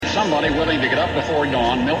somebody willing to get up before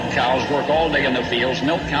dawn, milk cows, work all day in the fields,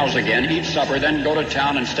 milk cows again, eat supper, then go to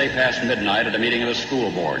town and stay past midnight at a meeting of the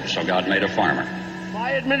school board. So God made a farmer.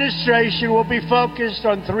 My administration will be focused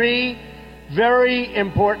on three very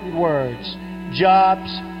important words: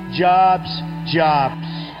 jobs, jobs, jobs.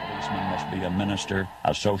 A policeman must be a minister,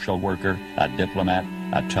 a social worker, a diplomat,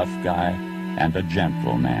 a tough guy, and a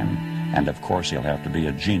gentleman. And of course he'll have to be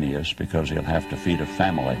a genius because he'll have to feed a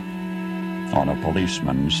family on a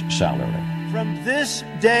policeman's salary. From this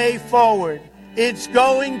day forward, it's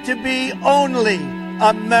going to be only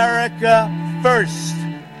America first.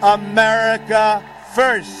 America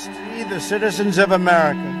first. We, the citizens of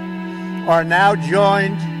America, are now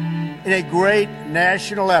joined in a great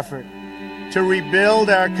national effort to rebuild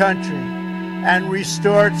our country and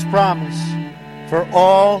restore its promise for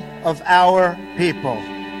all of our people.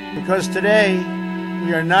 Because today,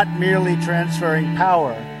 we are not merely transferring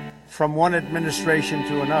power from one administration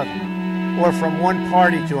to another, or from one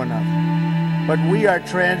party to another, but we are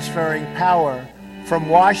transferring power from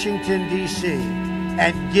Washington, D.C.,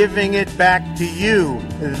 and giving it back to you,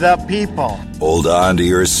 the people. Hold on to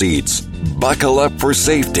your seats. Buckle up for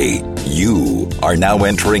safety. You are now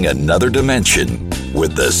entering another dimension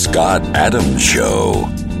with The Scott Adams Show.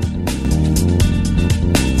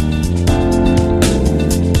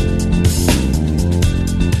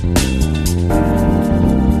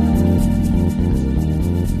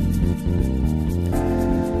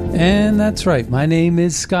 And that's right. My name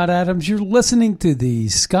is Scott Adams. You're listening to the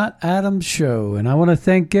Scott Adams Show. And I want to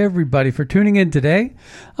thank everybody for tuning in today.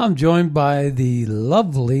 I'm joined by the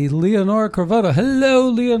lovely Leonora Corvoto. Hello,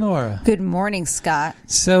 Leonora. Good morning, Scott.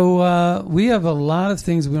 So we have a lot of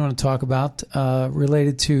things we want to talk about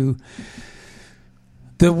related to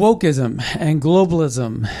the wokeism and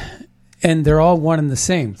globalism. And they're all one and the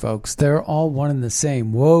same, folks. They're all one and the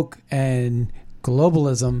same. Woke and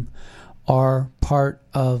globalism are part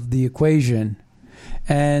of the equation.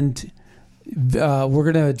 And we're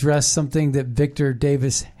going to address something that Victor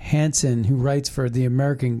Davis Hanson, who writes for the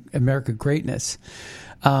America Greatness,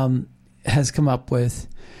 has come up with.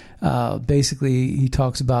 Basically, he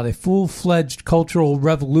talks about a full-fledged cultural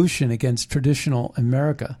revolution against traditional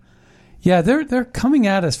America. Yeah, they're coming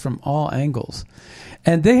at us from all angles.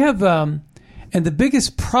 And they have... and the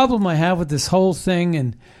biggest problem I have with this whole thing,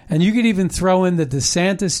 and you could even throw in the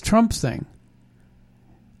DeSantis-Trump thing,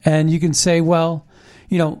 and you can say, well,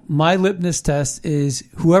 you know, my litmus test is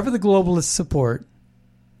whoever the globalists support,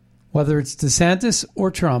 whether it's DeSantis or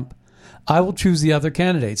Trump, I will choose the other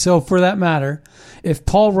candidate. So for that matter, if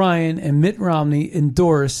Paul Ryan and Mitt Romney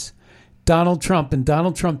endorse Donald Trump and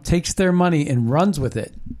Donald Trump takes their money and runs with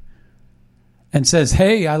it and says,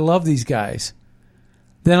 hey, I love these guys,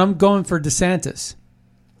 then I'm going for DeSantis.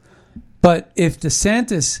 But if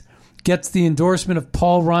DeSantis gets the endorsement of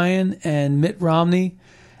Paul Ryan and Mitt Romney,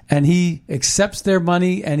 and he accepts their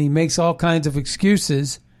money and he makes all kinds of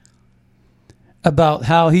excuses about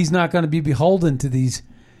how he's not going to be beholden to these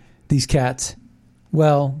cats,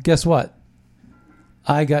 well, guess what?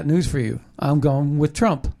 I got news for you. I'm going with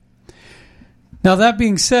Trump. Now, that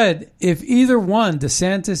being said, if either one,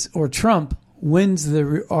 DeSantis or Trump, wins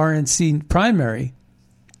the RNC primary,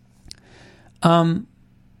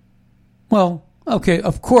 well, okay,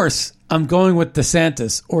 of course, I'm going with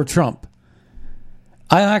DeSantis or Trump.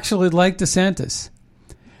 I actually like DeSantis.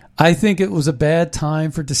 I think it was a bad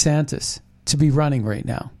time for DeSantis to be running right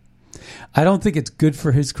now. I don't think it's good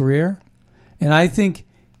for his career. And I think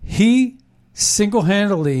he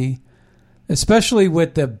single-handedly, especially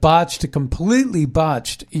with the completely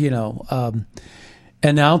botched,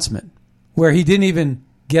 announcement where he didn't even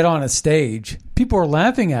get on a stage. People were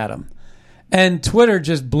laughing at him. And Twitter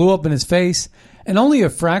just blew up in his face. And only a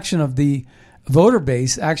fraction of the voter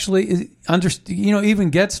base actually even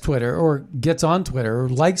gets Twitter or gets on Twitter or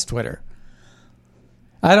likes Twitter.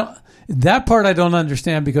 That part I don't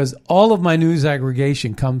understand, because all of my news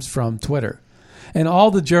aggregation comes from Twitter. And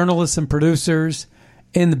all the journalists and producers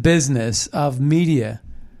in the business of media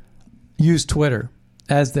use Twitter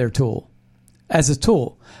as their tool. As a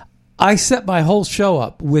tool. I set my whole show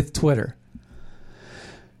up with Twitter.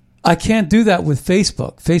 I can't do that with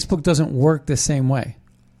Facebook. Facebook doesn't work the same way.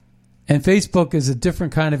 And Facebook is a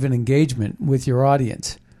different kind of an engagement with your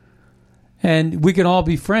audience. And we can all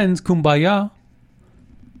be friends, kumbaya.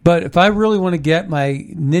 But if I really want to get my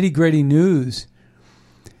nitty-gritty news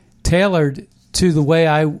tailored to the way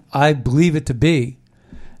I believe it to be,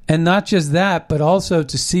 and not just that, but also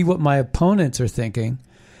to see what my opponents are thinking,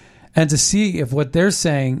 and to see if what they're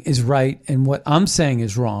saying is right and what I'm saying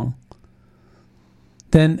is wrong,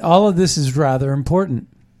 then all of this is rather important,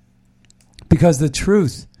 because the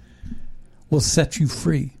truth will set you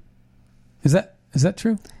free. Is that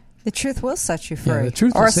true? The truth will set you free. Yeah, the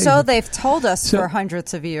truth will or save so you. they've told us for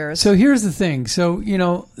hundreds of years. So here's the thing. So,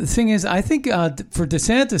 the thing is, I think for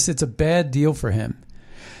DeSantis, it's a bad deal for him.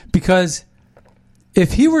 Because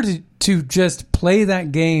if he were to just play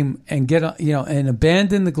that game and get, and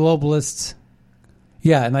abandon the globalists,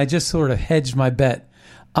 and I just sort of hedged my bet.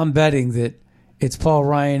 I'm betting that it's Paul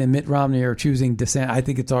Ryan and Mitt Romney are choosing DeSantis. I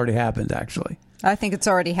think it's already happened, actually. I think it's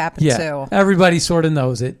already happened, too. Everybody sort of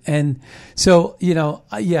knows it. And so,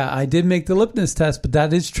 I did make the litmus test, but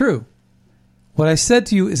that is true. What I said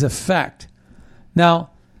to you is a fact. Now,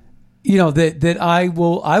 that I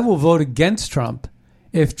will vote against Trump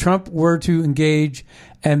if Trump were to engage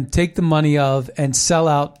and take the money of and sell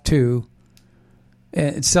out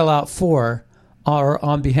for or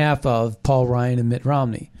on behalf of Paul Ryan and Mitt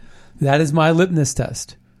Romney. That is my litmus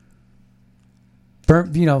test.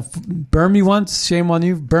 Burn me once, shame on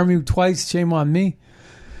you. Burn me twice, shame on me.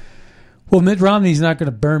 Well, Mitt Romney's not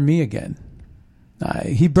going to burn me again.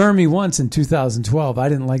 He burned me once in 2012. I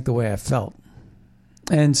didn't like the way I felt.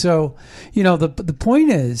 And so, the point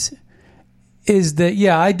is that,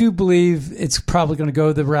 I do believe it's probably going to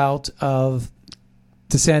go the route of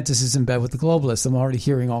DeSantis is in bed with the globalists. I'm already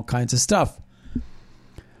hearing all kinds of stuff.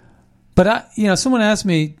 But, someone asked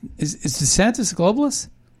me, is DeSantis a globalist?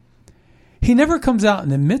 He never comes out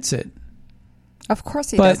and admits it. Of course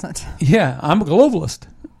he doesn't. Yeah, I'm a globalist.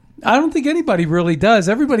 I don't think anybody really does.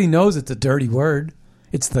 Everybody knows it's a dirty word.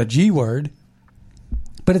 It's the G word.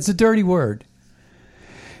 But it's a dirty word.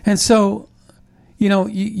 And so,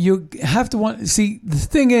 you have to see, the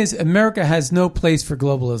thing is, America has no place for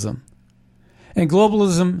globalism. And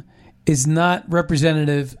globalism is not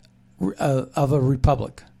representative of a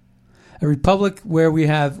republic. A republic where we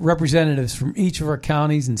have representatives from each of our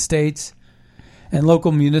counties and states and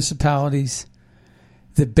local municipalities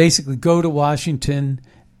that basically go to Washington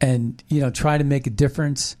and, try to make a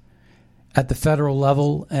difference at the federal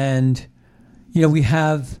level. And, we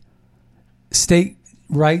have state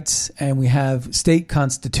rights and we have state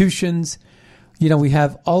constitutions. We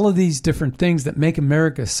have all of these different things that make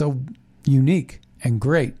America so unique and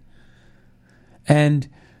great. And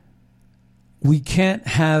we can't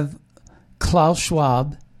have Klaus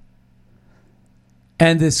Schwab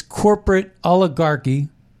and this corporate oligarchy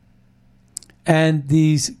and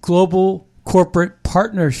these global corporate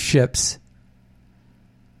partnerships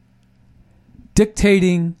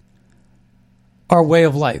dictating our way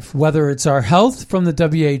of life, whether it's our health from the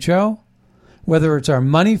WHO, whether it's our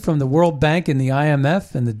money from the World Bank and the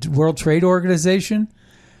IMF and the World Trade Organization,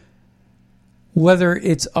 whether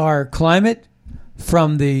it's our climate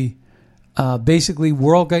from the basically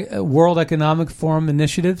World Economic Forum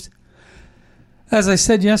initiatives. As I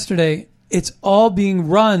said yesterday, it's all being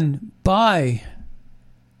run by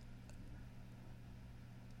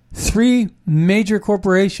three major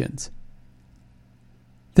corporations.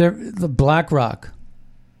 They're the BlackRock,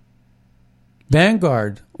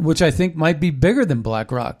 Vanguard, which I think might be bigger than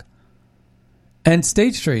BlackRock, and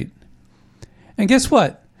State Street. And guess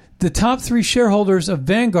what? The top three shareholders of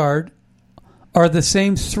Vanguard are the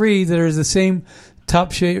same three that are the same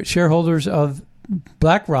top shareholders of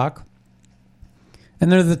BlackRock, and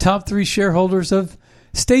they're the top three shareholders of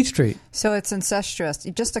State Street. So it's incestuous.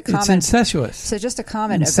 Just a comment. It's incestuous. So just a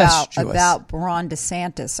comment about Ron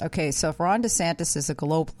DeSantis. Okay, so if Ron DeSantis is a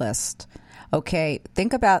globalist, okay,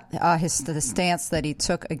 think about the stance that he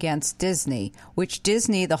took against Disney, which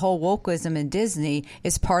Disney, the whole wokeism in Disney,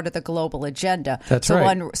 is part of the global agenda. That's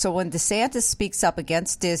right. So when DeSantis speaks up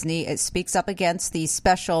against Disney, it speaks up against the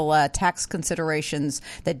special tax considerations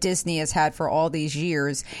that Disney has had for all these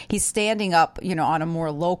years. He's standing up, on a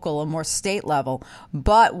more local, a more state level.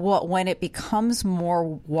 But when it becomes more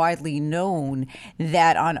widely known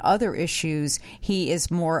that on other issues he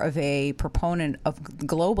is more of a proponent of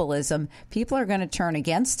globalism, people are going to turn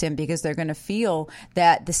against him because they're going to feel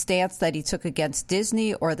that the stance that he took against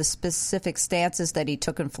Disney or the specific stances that he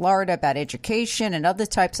took in Florida about education and other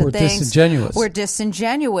types of things were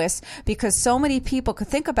disingenuous because so many people could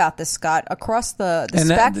think about this, Scott, across the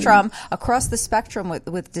spectrum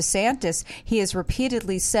with DeSantis. He has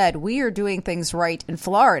repeatedly said, we are doing things right in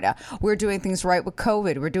Florida. We're doing things right with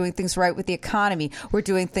COVID. We're doing things right with the economy. We're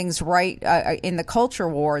doing things right in the culture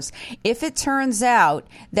wars. If it turns out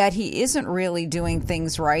that he isn't really doing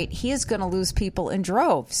things right, he is going to lose people in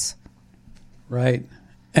droves. Right.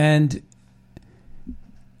 And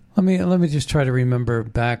let me just try to remember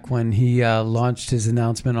back when he launched his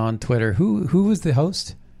announcement on Twitter. Who was the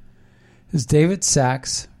host? It was David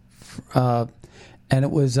Sachs, and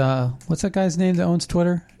it was what's that guy's name that owns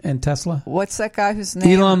Twitter and Tesla? What's that guy whose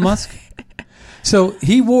name? Elon Musk. So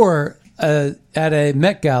he wore at a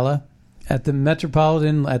Met Gala at the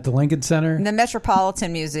Metropolitan, at the Lincoln Center. In the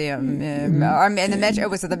Metropolitan Museum. It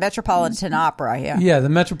was at the Metropolitan Opera, yeah. Yeah, the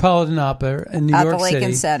Metropolitan Opera in New York City. At the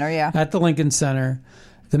Lincoln Center, yeah. At the Lincoln Center.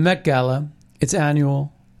 The Met Gala. It's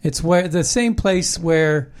annual. It's where the same place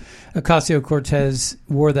where Ocasio-Cortez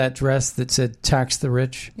wore that dress that said "Tax the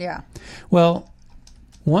Rich." Yeah. Well,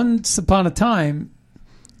 once upon a time,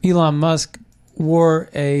 Elon Musk wore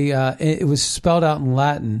it was spelled out in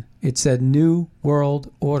Latin. It said New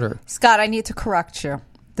World Order. Scott, I need to correct you.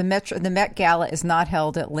 The Met Gala is not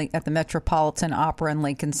held at the Metropolitan Opera in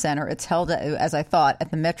Lincoln Center. It's held, as I thought,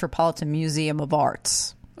 at the Metropolitan Museum of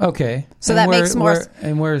Arts. Okay. So that makes more...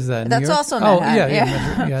 And where is that? That's also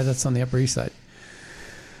Manhattan. Yeah, that's on the Upper East Side.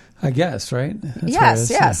 I guess, right?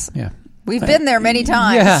 That's yes. Yeah. We've been there many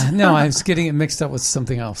times. Yeah, no, I was getting it mixed up with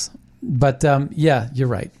something else. But, yeah, you're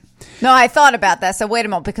right. No, I thought about that. So wait a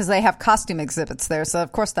moment, because they have costume exhibits there. So,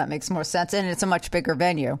 of course, that makes more sense. And it's a much bigger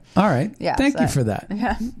venue. All right. Yeah, Thank you for that.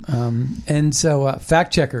 Yeah. And so,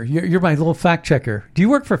 fact checker. You're my little fact checker. Do you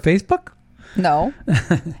work for Facebook? No.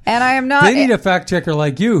 And I am not. They need a fact checker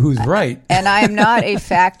like you who's right. And I am not a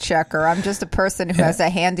fact checker. I'm just a person who has a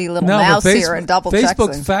handy little mouse here and double checks.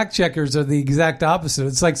 Facebook's fact checkers are the exact opposite.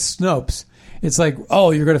 It's like Snopes. It's like,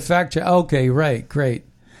 oh, you're going to fact check. Okay, right, great.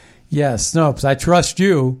 Yeah, Snopes, I trust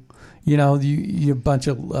you. You know, you a bunch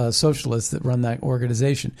of socialists that run that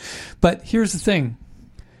organization. But here's the thing.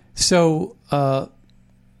 So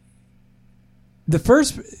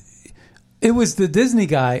it was the Disney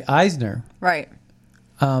guy, Eisner. Right.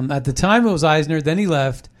 At the time it was Eisner, then he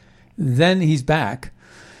left, then he's back.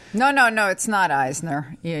 No, it's not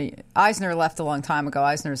Eisner. Yeah, Eisner left a long time ago.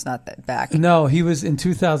 Eisner's not that back. No, he was in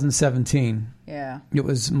 2017. Yeah. It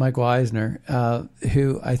was Michael Eisner,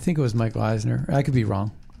 I think it was Michael Eisner. I could be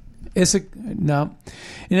wrong. No.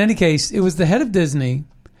 In any case, it was the head of Disney,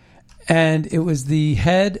 and it was the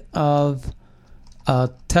head of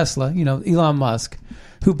Tesla, Elon Musk,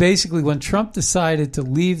 who basically, when Trump decided to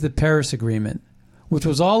leave the Paris Agreement, which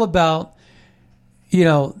was all about,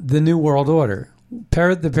 the New World Order.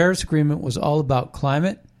 The Paris Agreement was all about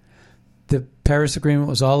climate. The Paris Agreement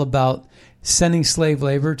was all about sending slave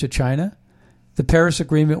labor to China. The Paris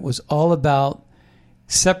Agreement was all about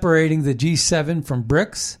separating the G7 from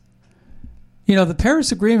BRICS. The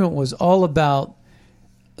Paris Agreement was all about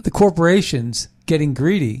the corporations getting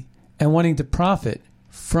greedy and wanting to profit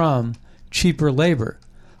from cheaper labor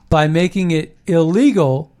by making it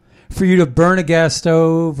illegal for you to burn a gas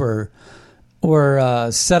stove or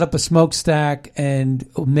set up a smokestack and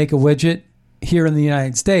make a widget here in the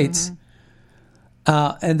United States.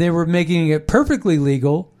 Mm-hmm. And they were making it perfectly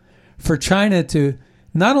legal for China to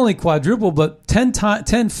not only quadruple, but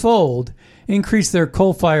tenfold increase their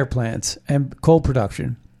coal-fired plants and coal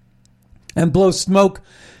production and blow smoke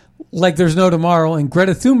like there's no tomorrow. And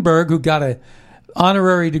Greta Thunberg, who got an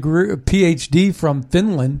honorary degree, PhD from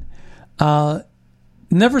Finland,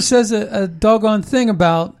 never says a doggone thing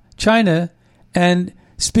about China and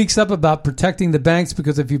speaks up about protecting the banks,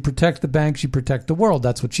 because if you protect the banks, you protect the world.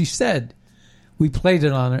 That's what she said. We played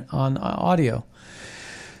it on audio.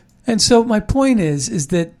 And so my point is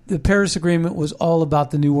that the Paris Agreement was all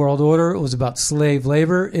about the New World Order. It was about slave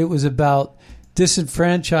labor. It was about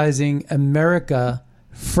disenfranchising America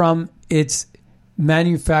from its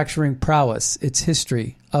manufacturing prowess, its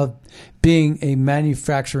history of being a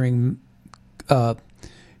manufacturing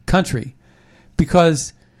country,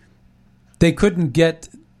 because they couldn't get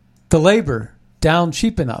the labor down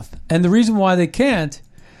cheap enough. And the reason why they can't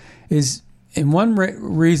is, in one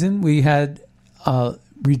reason, we had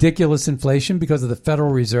ridiculous inflation because of the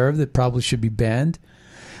Federal Reserve that probably should be banned.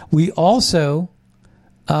 We also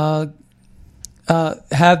have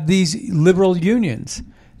these liberal unions,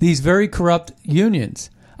 these very corrupt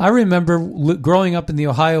unions. I remember growing up in the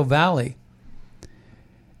Ohio Valley,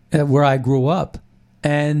 where I grew up,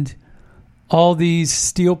 and all these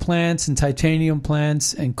steel plants and titanium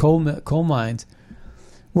plants and coal mines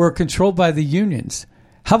were controlled by the unions.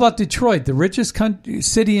 How about Detroit, the richest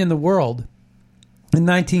city in the world in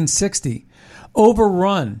 1960,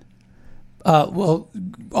 overrun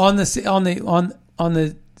on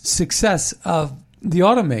the success of the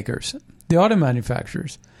automakers, the auto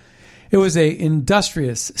manufacturers. It was a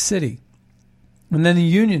industrious city. And then the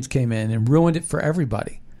unions came in and ruined it for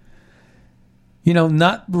everybody.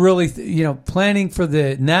 Not really, planning for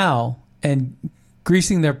the now and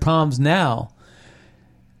greasing their palms now.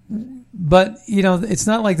 But, it's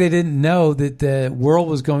not like they didn't know that the world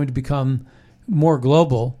was going to become more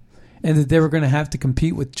global and that they were going to have to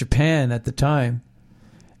compete with Japan at the time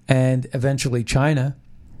and eventually China.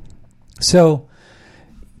 So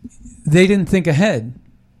they didn't think ahead.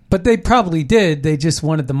 But they probably did. They just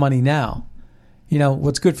wanted the money now. You know,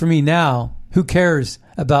 what's good for me now, who cares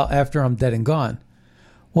about after I'm dead and gone?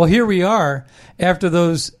 Well, here we are after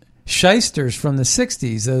those shysters from the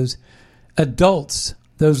 60s, those adults,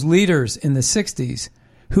 those leaders in the 60s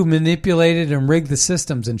who manipulated and rigged the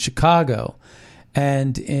systems in Chicago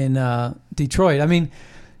and in Detroit. I mean,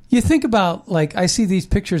 you think about, like, I see these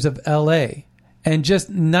pictures of L.A., and just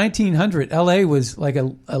 1900, L.A. was like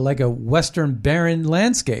a western barren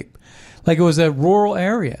landscape. Like it was a rural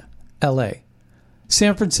area, L.A.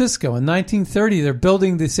 San Francisco, in 1930, they're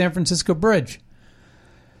building the San Francisco Bridge.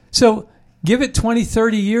 So give it 20,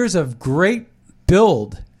 30 years of great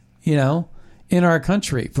build, you know, in our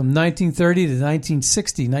country from 1930 to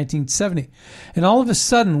 1960, 1970. And all of a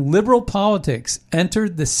sudden, liberal politics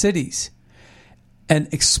entered the cities and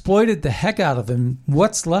exploited the heck out of them.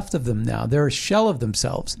 What's left of them now? They're a shell of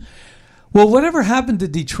themselves. Well, whatever happened to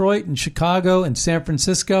Detroit and Chicago and San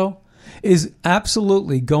Francisco is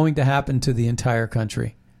absolutely going to happen to the entire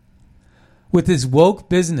country. With this woke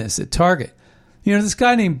business at Target. You know, this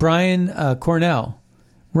guy named Brian Cornell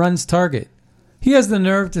runs Target. He has the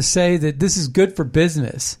nerve to say that this is good for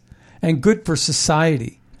business and good for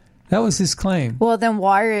society. That was his claim. Well, then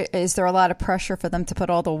why is there a lot of pressure for them to put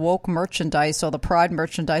all the woke merchandise or the pride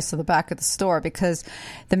merchandise to the back of the store? Because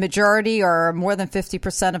the majority, or more than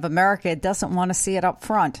 50% of America, doesn't want to see it up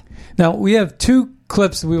front. Now, we have two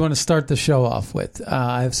clips that we want to start the show off with.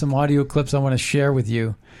 I have some audio clips I want to share with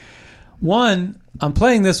you. One, I'm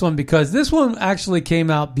playing this one because this one actually came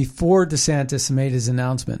out before DeSantis made his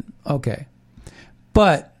announcement. Okay.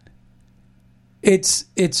 But it's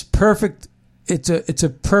perfect. It's a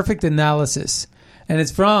perfect analysis, and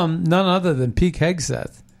it's from none other than Pete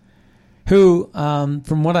Hegseth, who,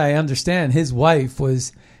 from what I understand, his wife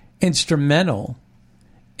was instrumental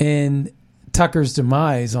in Tucker's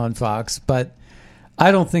demise on Fox. But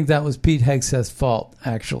I don't think that was Pete Hegseth's fault.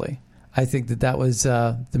 Actually, I think that was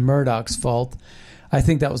the Murdoch's fault. I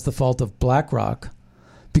think that was the fault of BlackRock,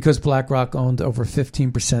 because BlackRock owned over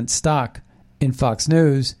 15% stock in Fox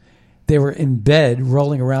News. They were in bed,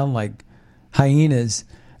 rolling around like hyenas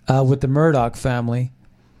with the Murdoch family,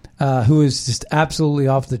 who is just absolutely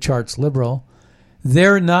off the charts liberal.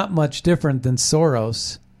 They're not much different than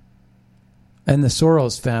Soros and the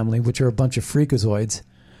Soros family, which are a bunch of freakazoids.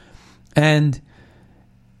 And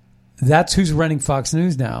that's who's running Fox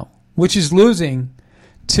News now, which is losing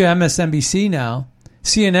to MSNBC now.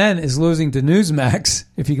 CNN is losing to Newsmax,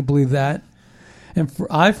 if you can believe that. And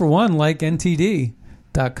I, for one, like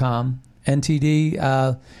NTD.com.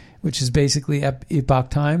 NTD, which is basically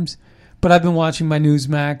Epoch Times. But I've been watching my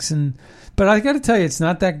Newsmax, but I got to tell you, it's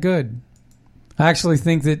not that good. I actually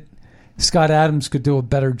think that Scott Adams could do a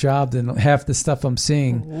better job than half the stuff I'm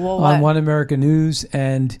seeing on One America News,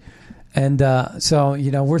 and so,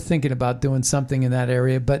 you know, we're thinking about doing something in that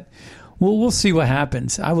area, but we'll see what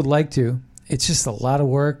happens. I would like to. It's just a lot of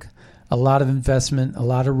work, a lot of investment, a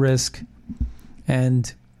lot of risk,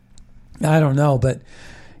 and I don't know, but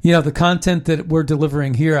you know, the content that we're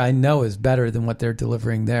delivering here, I know is better than what they're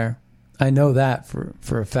delivering there. I know that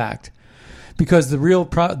for a fact, because the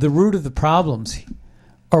root of the problems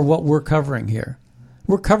are what we're covering here.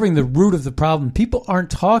 We're covering the root of the problem. People aren't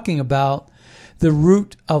talking about the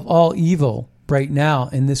root of all evil right now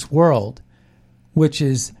in this world, which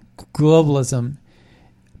is globalism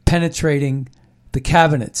penetrating the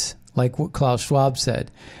cabinets, like what Klaus Schwab said,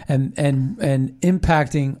 and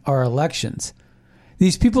impacting our elections.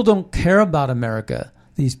 These people don't care about America,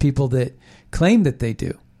 these people that claim that they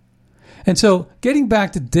do. And so getting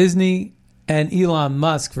back to Disney and Elon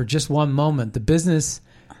Musk for just one moment, the business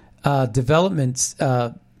development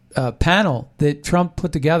panel that Trump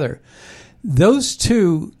put together, those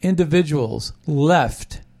two individuals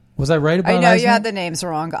left. Was I right about that? I know you had the names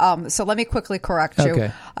wrong. So let me quickly correct you.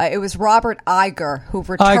 Okay. It was Robert Iger who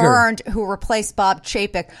returned, who replaced Bob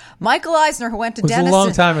Chapek. Michael Eisner, who went to Denison. It was a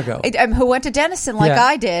long time ago. Who went to Denison like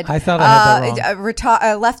I did. I thought I had that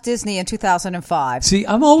wrong. Left Disney in 2005. See,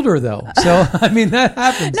 I'm older, though. So, I mean, that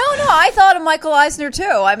happens. No, I thought of Michael Eisner, too.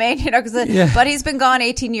 I mean, you know, but he's been gone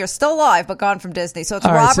 18 years. Still alive, but gone from Disney. So it's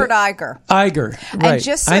Robert Iger. Iger, right. And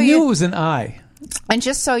just so I knew it was an I. And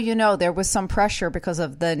just so you know, there was some pressure because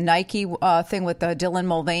of the Nike thing with Dylan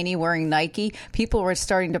Mulvaney wearing Nike. People were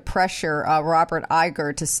starting to pressure Robert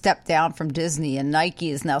Iger to step down from Disney, and Nike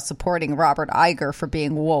is now supporting Robert Iger for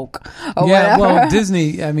being woke. Well,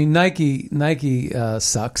 Disney, I mean, Nike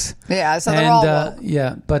sucks. Yeah, so they're all woke.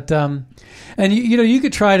 Yeah, but and you know, you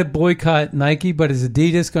could try to boycott Nike, but is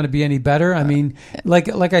Adidas going to be any better? I mean,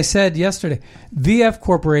 like I said yesterday, VF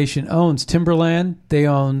Corporation owns Timberland. They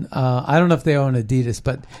own I don't know if they own own Adidas,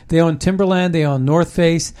 but they own Timberland. They own North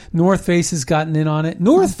Face. North Face has gotten in on it.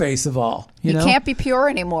 North Face of all, you know? Can't be pure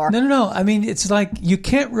anymore. No. I mean, it's like you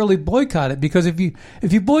can't really boycott it, because if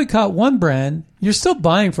you boycott one brand, you're still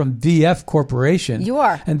buying from VF Corporation. You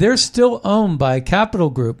are. And they're still owned by Capital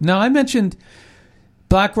Group. Now, I mentioned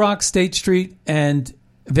BlackRock, State Street, and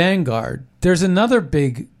Vanguard. There's another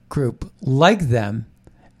big group like them,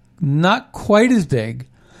 not quite as big,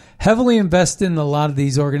 heavily invested in a lot of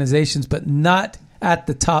these organizations, but not at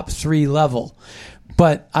the top 3 level.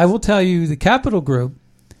 But I will tell you, the Capital Group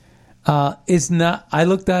is not. I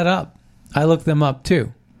looked that up. I looked them up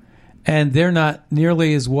too, and they're not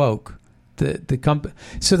nearly as woke. The company.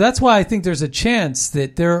 So that's why I think there's a chance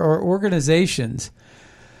that there are organizations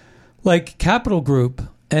like Capital Group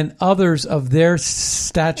and others of their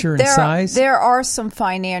stature and size. There are some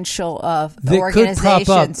financial that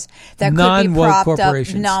organizations that could be propped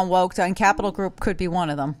up, non-woke, and Capital Group could be one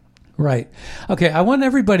of them. Right. Okay, I want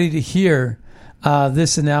everybody to hear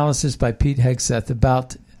this analysis by Pete Hegseth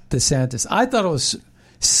about DeSantis. I thought it was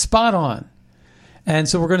spot on. And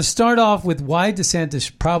so we're going to start off with why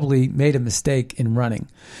DeSantis probably made a mistake in running.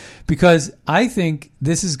 Because I think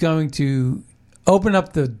this is going to open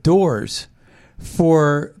up the doors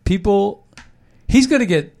for people. He's going to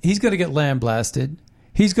get lambasted.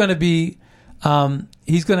 He's going to be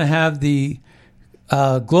he's going to have the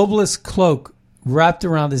globalist cloak wrapped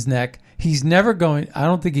around his neck. He's never going. I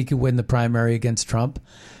don't think he could win the primary against Trump.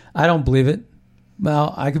 I don't believe it.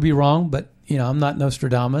 Well, I could be wrong, but I'm not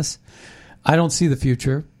Nostradamus. I don't see the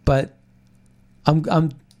future, but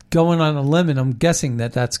I'm going on a limb, and I'm guessing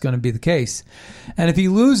that that's going to be the case. And if he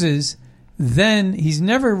loses, then he's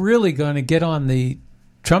never really going to get on the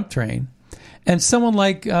Trump train. And someone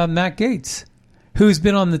like Matt Gaetz, who's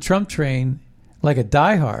been on the Trump train like a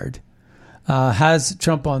diehard, has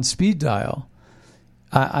Trump on speed dial.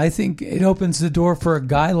 I think it opens the door for a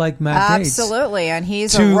guy like Matt Gaetz. Absolutely, and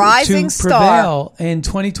he's a rising to star. prevail in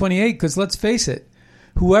 2028, because let's face it,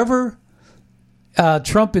 whoever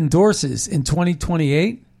Trump endorses in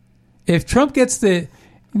 2028, if Trump gets if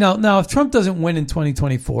Trump doesn't win in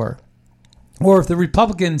 2024, or if the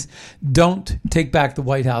Republicans don't take back the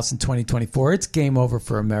White House in 2024, it's game over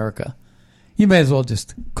for America. You may as well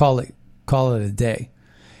just call it a day.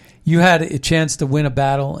 You had a chance to win a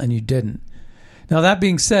battle and you didn't. Now, that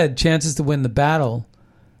being said, chances to win the battle,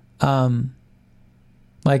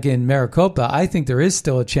 like in Maricopa, I think there is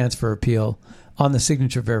still a chance for appeal on the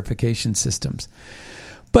signature verification systems.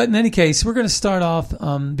 But in any case, we're going to start off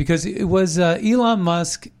because it was Elon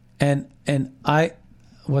Musk and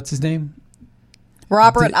what's his name?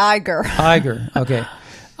 Robert Iger. Iger, okay.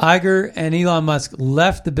 Iger and Elon Musk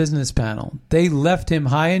left the business panel. They left him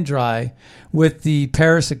high and dry with the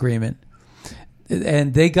Paris Agreement.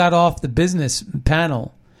 And they got off the business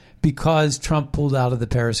panel because Trump pulled out of the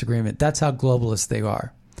Paris Agreement. That's how globalist they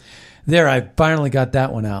are. There, I finally got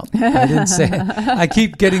that one out. I didn't say it. I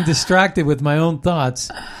keep getting distracted with my own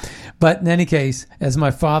thoughts. But in any case, as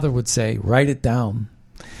my father would say, write it down.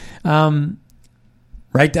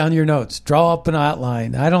 Write down your notes. Draw up an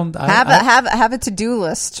outline. Have a to-do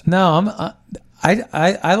list. No,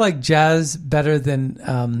 I like jazz better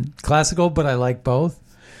than classical, but I like both.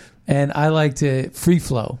 And I like to free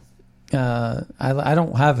flow. I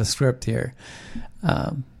don't have a script here.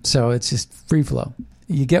 So it's just free flow.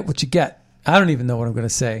 You get what you get. I don't even know what I'm going to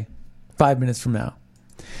say 5 minutes from now.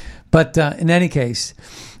 But in any case,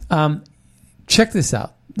 check this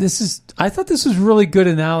out. I thought this was really good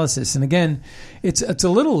analysis. And again, it's a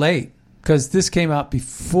little late because this came out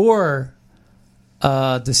before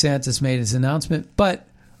DeSantis made his announcement. But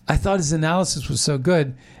I thought his analysis was so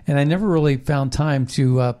good, and I never really found time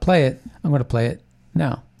to play it. I'm going to play it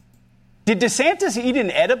now. Did DeSantis eat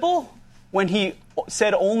an edible when he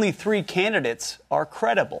said only 3 candidates are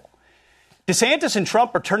credible? DeSantis and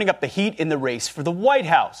Trump are turning up the heat in the race for the White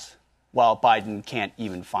House, while Biden can't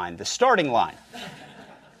even find the starting line.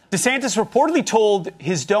 DeSantis reportedly told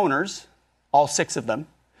his donors, all 6 of them,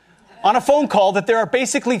 on a phone call that there are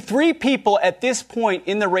basically 3 people at this point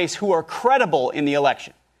in the race who are credible in the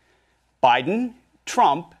election: Biden,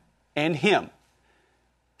 Trump, and him.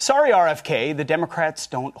 Sorry, RFK, the Democrats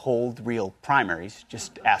don't hold real primaries.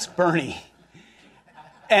 Just ask Bernie.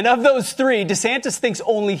 And of those 3, DeSantis thinks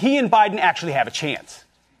only he and Biden actually have a chance,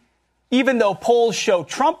 even though polls show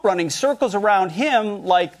Trump running circles around him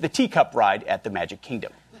like the teacup ride at the Magic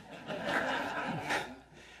Kingdom.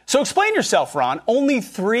 So explain yourself, Ron. Only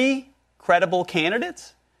 3 credible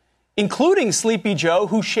candidates, including Sleepy Joe,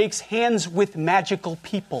 who shakes hands with magical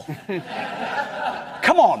people.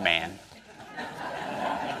 Come on, man.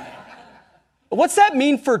 What's that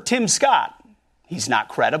mean for Tim Scott? He's not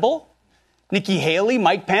credible. Nikki Haley,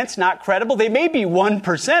 Mike Pence, not credible. They may be one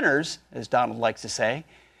percenters, as Donald likes to say,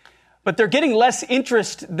 but they're getting less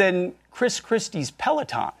interest than Chris Christie's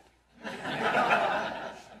Peloton.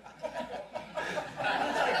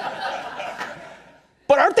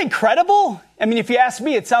 But aren't they credible? I mean, if you ask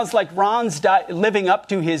me, it sounds like Ron's living up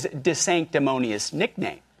to his desanctimonious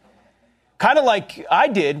nickname. Kind of like I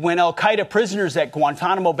did when al-Qaeda prisoners at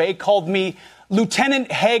Guantanamo Bay called me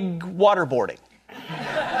Lieutenant Heg Waterboarding.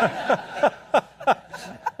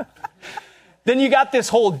 Then you got this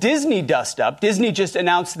whole Disney dust-up. Disney just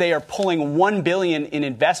announced they are pulling $1 billion in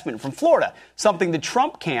investment from Florida, something the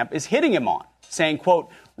Trump camp is hitting him on, saying, quote,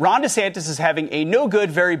 Ron DeSantis is having a no-good,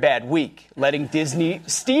 very bad week, letting Disney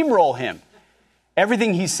steamroll him.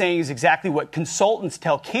 Everything he's saying is exactly what consultants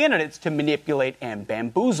tell candidates to manipulate and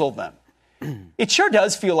bamboozle them. It sure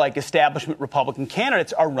does feel like establishment Republican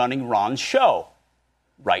candidates are running Ron's show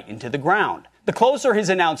right into the ground. The closer his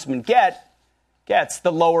announcement gets,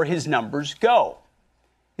 the lower his numbers go.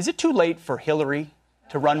 Is it too late for Hillary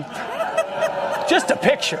to run? Just a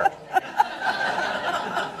picture.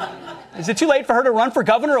 Is it too late for her to run for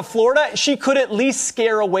governor of Florida? She could at least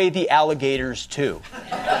scare away the alligators, too.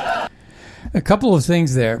 A couple of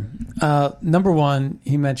things there. Number one,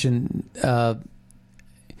 he mentioned,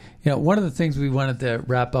 one of the things we wanted to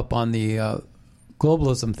wrap up on the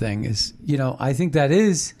globalism thing is, I think that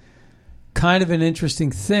is kind of an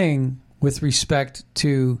interesting thing with respect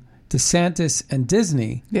to DeSantis and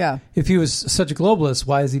Disney. Yeah. If he was such a globalist,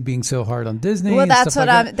 why is he being so hard on Disney? Well, that's what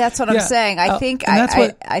I'm saying. I think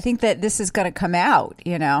I think that this is going to come out.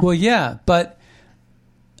 Well, yeah, but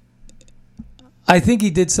I think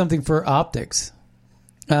he did something for optics,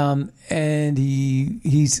 and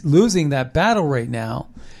he's losing that battle right now.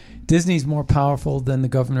 Disney's more powerful than the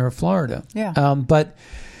governor of Florida. Yeah. But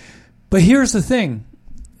here's the thing.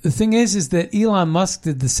 The thing is that Elon Musk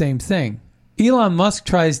did the same thing. Elon Musk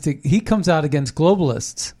he comes out against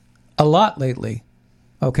globalists a lot lately.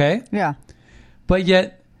 Okay? Yeah. But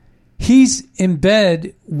yet he's in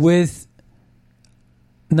bed with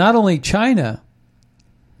not only China,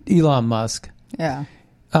 Elon Musk. Yeah.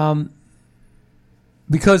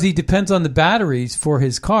 Because he depends on the batteries for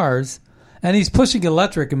his cars, and he's pushing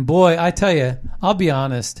electric. And boy, I tell you, I'll be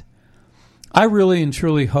honest, I really and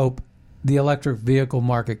truly hope the electric vehicle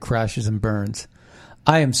market crashes and burns.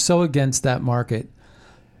 I am so against that market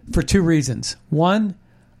for two reasons. One,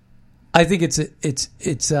 I think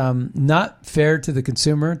it's not fair to the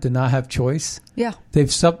consumer to not have choice. Yeah.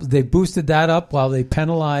 They've boosted that up while they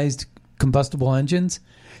penalized combustible engines,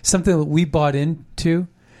 something that we bought into.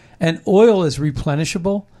 And oil is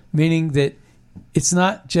replenishable, meaning that it's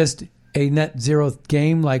not just a net zero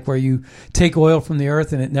game like where you take oil from the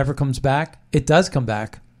earth and it never comes back. It does come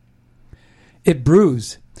back. It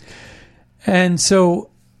brews. And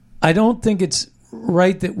so I don't think it's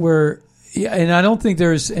right that and I don't think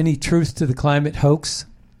there's any truth to the climate hoax.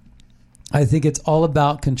 I think it's all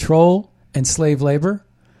about control and slave labor.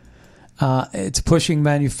 It's pushing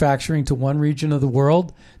manufacturing to one region of the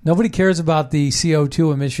world. Nobody cares about the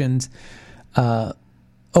CO2 emissions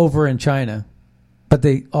over in China, but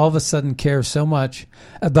they all of a sudden care so much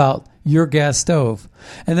about your gas stove.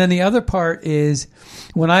 And then the other part is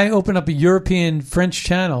when I open up a European French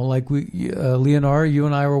channel, like Leonora, you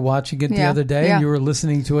and I were watching it the other day, and you were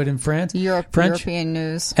listening to it in French. European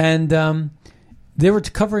news. And they were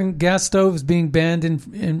covering gas stoves being banned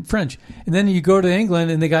in French. And then you go to England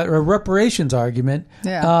and they got a reparations argument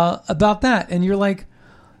about that. And you're like,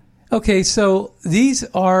 okay, so these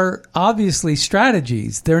are obviously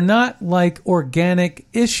strategies. They're not like organic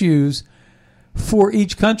issues for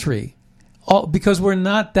each country, because we're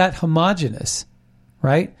not that homogenous,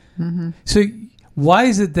 right? Mm-hmm. So why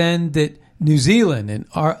is it then that New Zealand and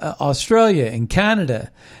Australia and Canada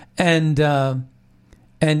and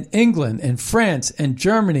England and France and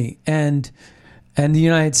Germany and the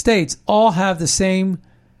United States all have the same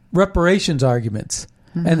reparations arguments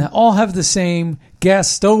and all have the same gas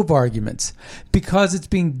stove arguments? Because it's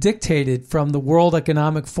being dictated from the World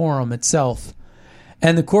Economic Forum itself.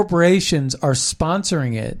 And the corporations are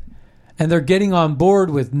sponsoring it, and they're getting on board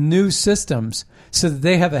with new systems so that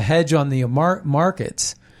they have a hedge on the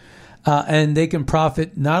markets, and they can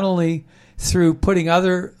profit not only through putting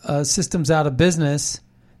other systems out of business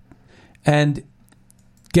and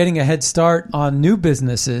getting a head start on new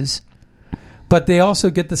businesses, but they also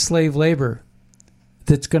get the slave labor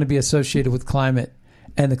that's going to be associated with climate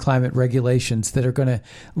and the climate regulations that are going to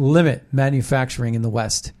limit manufacturing in the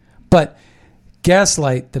West. But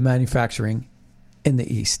gaslight the manufacturing in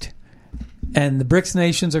the East. And the BRICS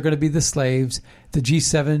nations are going to be the slaves. The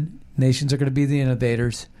G7 nations are going to be the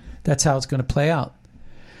innovators. That's how it's going to play out.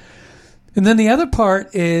 And then the other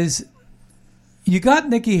part is you got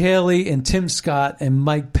Nikki Haley and Tim Scott and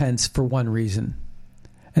Mike Pence for one reason.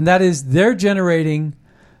 And that is they're generating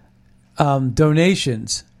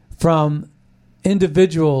donations from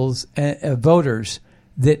individuals and voters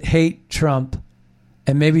that hate Trump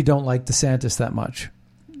and maybe don't like DeSantis that much.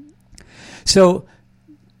 So,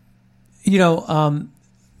 you know,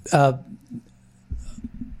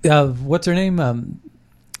 what's her name?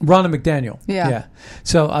 Ronna McDaniel. Yeah.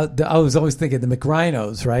 So I was always thinking the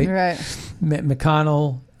McRhinos, right? Right.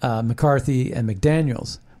 McConnell, McCarthy, and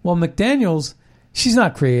McDaniels. Well, McDaniels, she's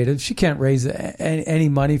not creative. She can't raise any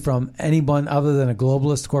money from anyone other than a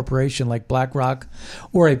globalist corporation like BlackRock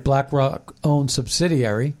or a BlackRock-owned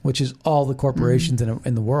subsidiary, which is all the corporations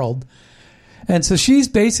in the world. And so she's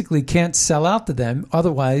basically can't sell out to them.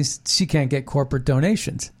 Otherwise, she can't get corporate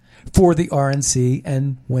donations for the RNC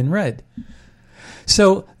and WinRed.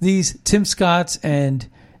 So these Tim Scotts and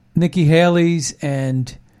Nikki Haley's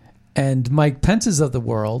and Mike Pence's of the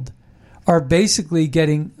world are basically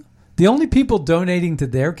getting the only people donating to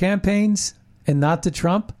their campaigns and not to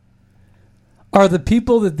Trump are the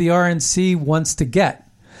people that the RNC wants to get.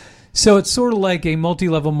 So it's sort of like a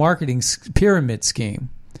multi-level marketing pyramid scheme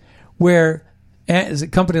where as a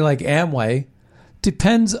company like Amway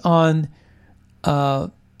depends on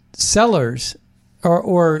sellers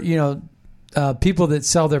or people that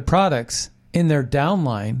sell their products in their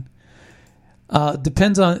downline.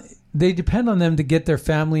 They depend on them to get their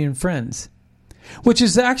family and friends, which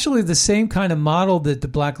is actually the same kind of model that the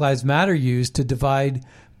Black Lives Matter used to divide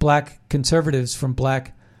black conservatives from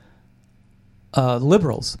black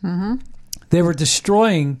liberals. Mm-hmm. They were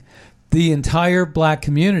destroying the entire black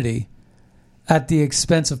community at the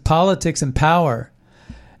expense of politics and power.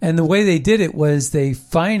 And the way they did it was they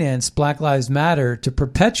financed Black Lives Matter to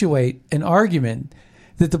perpetuate an argument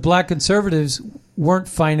that the black conservatives weren't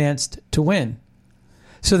financed to win.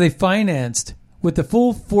 So they financed with the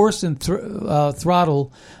full force and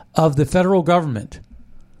throttle of the federal government.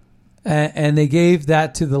 And they gave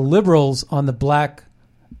that to the liberals in the black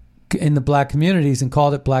communities and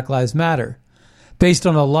called it Black Lives Matter, based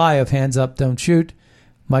on a lie of hands up, don't shoot,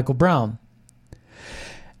 Michael Brown.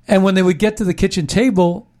 And when they would get to the kitchen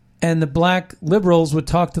table and the black liberals would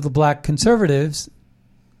talk to the black conservatives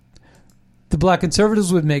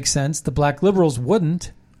would make sense. The black liberals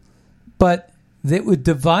wouldn't, but they would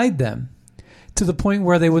divide them to the point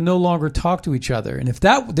where they would no longer talk to each other. And if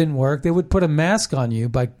that didn't work, they would put a mask on you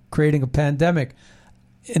by creating a pandemic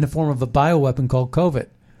in the form of a bioweapon called COVID.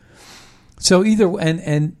 So either,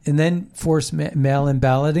 and then force mail-in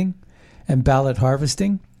balloting and ballot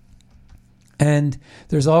harvesting. And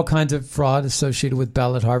there's all kinds of fraud associated with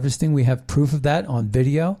ballot harvesting. We have proof of that on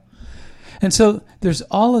video. And so there's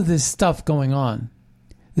all of this stuff going on,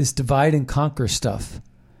 this divide and conquer stuff.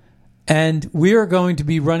 And we are going to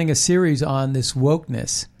be running a series on this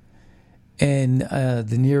wokeness in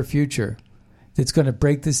the near future that's going to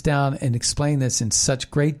break this down and explain this in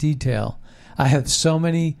such great detail. I have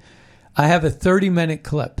a 30-minute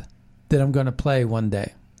clip that I'm going to play one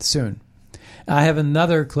day soon. I have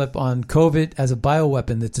another clip on COVID as a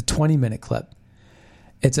bioweapon that's a 20-minute clip.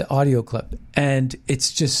 It's an audio clip, and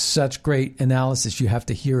it's just such great analysis. You have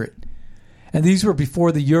to hear it. And these were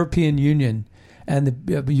before the European Union and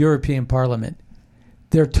the European Parliament.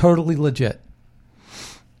 They're totally legit.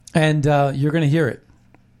 And you're going to hear it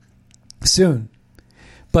soon.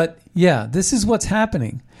 But, yeah, this is what's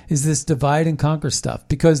happening, is this divide and conquer stuff.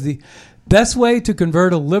 Because the best way to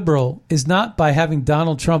convert a liberal is not by having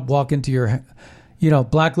Donald Trump walk into your,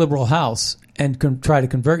 black liberal house and try to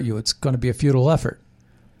convert you. It's going to be a futile effort.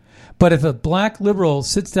 But if a black liberal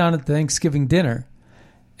sits down at Thanksgiving dinner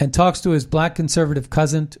and talks to his black conservative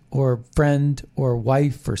cousin or friend or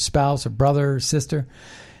wife or spouse or brother or sister,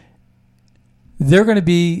 they're going to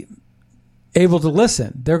be able to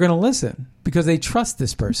listen. They're going to listen because they trust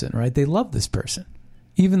this person, right? They love this person,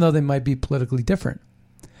 even though they might be politically different.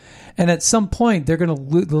 And at some point, the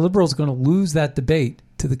liberals are going to lose that debate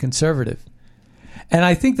to the conservative. And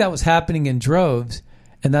I think that was happening in droves.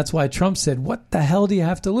 And that's why Trump said, what the hell do you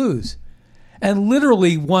have to lose? And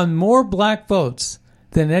literally won more black votes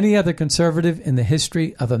than any other conservative in the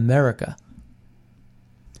history of America.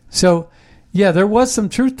 So, yeah, there was some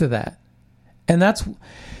truth to that. And that's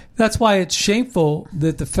why it's shameful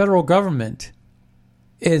that the federal government,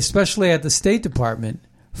 especially at the State Department,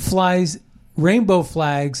 flies rainbow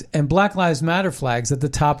flags and Black Lives Matter flags at the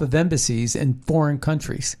top of embassies in foreign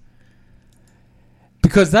countries.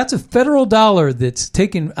 Because that's a federal dollar that's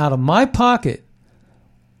taken out of my pocket,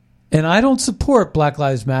 and I don't support Black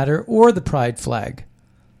Lives Matter or the Pride flag.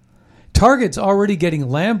 Target's already getting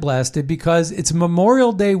lambasted because it's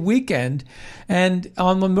Memorial Day weekend, and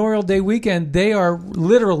on Memorial Day weekend, they are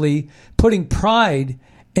literally putting Pride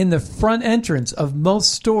in the front entrance of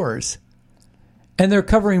most stores, and they're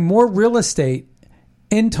covering more real estate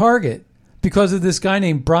in Target because of this guy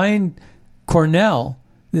named Brian Cornell,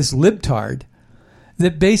 this libtard,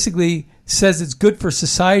 that basically says it's good for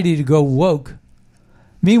society to go woke.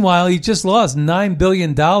 Meanwhile, he just lost $9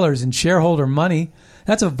 billion in shareholder money.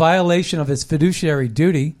 That's a violation of his fiduciary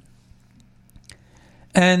duty.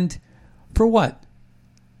 And for what?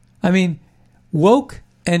 I mean, woke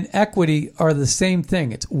and equity are the same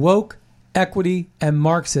thing. It's woke, equity, and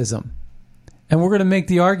Marxism. And we're going to make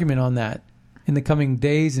the argument on that in the coming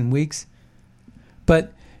days and weeks.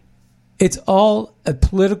 But it's all a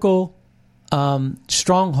political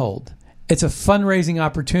stronghold. It's a fundraising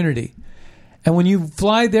opportunity. And when you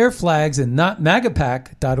fly their flags and not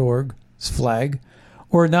MAGAPAC.org's flag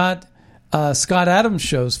or not Scott Adams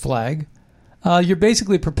Show's flag, you're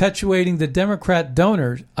basically perpetuating the Democrat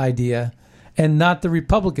donor idea and not the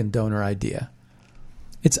Republican donor idea.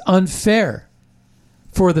 It's unfair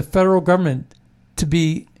for the federal government to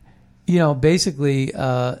be, basically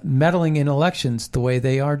meddling in elections the way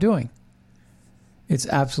they are doing. It's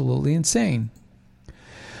absolutely insane.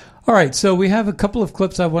 All right, so we have a couple of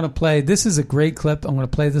clips I want to play. This is a great clip. I'm going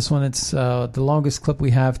to play this one. It's the longest clip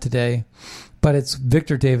we have today, but it's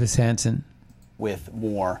Victor Davis Hanson. With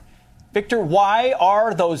more. Victor, why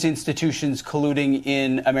are those institutions colluding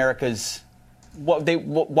in America's... why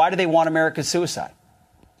do they want America's suicide?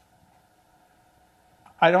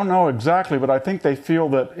 I don't know exactly, but I think they feel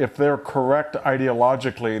that if they're correct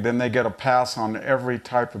ideologically, then they get a pass on every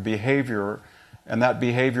type of behavior, and that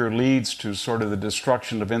behavior leads to sort of the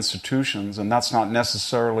destruction of institutions, and that's not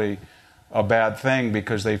necessarily a bad thing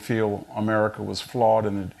because they feel America was flawed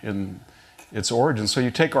in its origin. So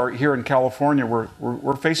you take here in California,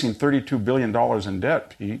 we're facing $32 billion in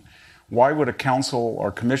debt, Pete. Why would a council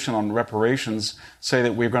or commission on reparations say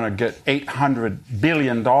that we're going to get $800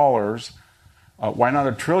 billion? Why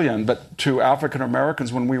not $1 trillion? But to African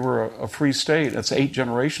Americans, when we were a free state, that's 8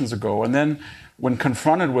 generations ago. And then when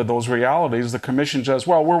confronted with those realities, the commission says,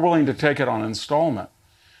 well, we're willing to take it on installment.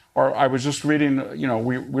 Or I was just reading,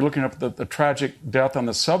 we're looking up the tragic death on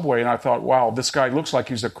the subway, and I thought, wow, this guy looks like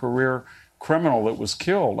he's a career criminal that was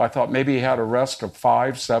killed. I thought maybe he had arrests of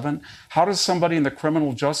 5, 7. How does somebody in the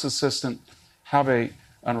criminal justice system have an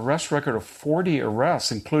arrest record of 40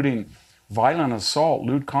 arrests, including violent assault,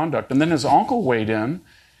 lewd conduct? And then his uncle weighed in,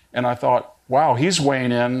 and I thought, wow, he's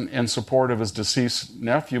weighing in support of his deceased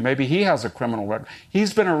nephew. Maybe he has a criminal record.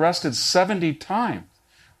 He's been arrested 70 times.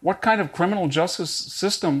 What kind of criminal justice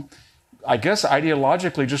system, I guess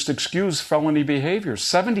ideologically, just excuse felony behavior?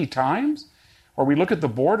 70 times? Or we look at the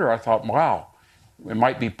border, I thought, wow, it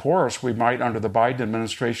might be porous. We might, under the Biden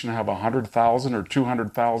administration, have 100,000 or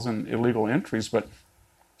 200,000 illegal entries, but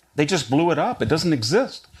they just blew it up. It doesn't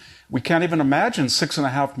exist. We can't even imagine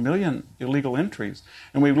 6.5 million illegal entries.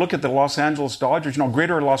 And we look at the Los Angeles Dodgers.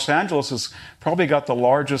 Greater Los Angeles has probably got the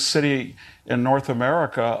largest city in North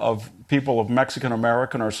America of people of Mexican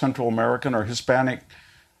American or Central American or Hispanic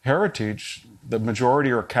heritage. The majority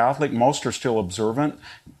are Catholic. Most are still observant.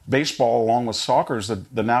 Baseball, along with soccer, is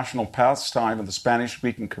the national pastime of the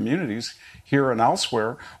Spanish-speaking communities here and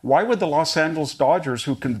elsewhere. Why would the Los Angeles Dodgers,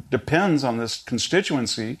 who depends on this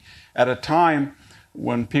constituency at a time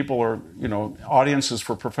when people are, audiences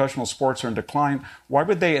for professional sports are in decline, why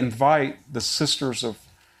would they invite the Sisters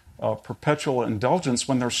of Perpetual Indulgence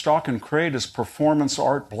when their stock and trade is performance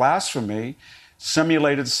art blasphemy,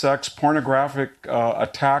 simulated sex, pornographic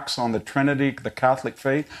attacks on the Trinity, the Catholic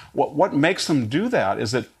faith? What makes them do that?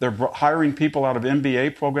 Is it they're hiring people out of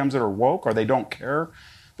MBA programs that are woke, or they don't care?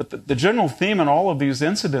 But the general theme in all of these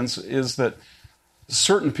incidents is that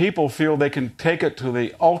certain people feel they can take it to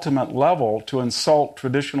the ultimate level to insult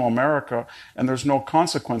traditional America, and there's no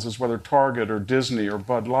consequences, whether Target or Disney or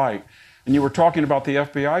Bud Light. And you were talking about the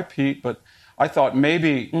FBI, Pete, but I thought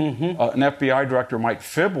maybe an FBI director might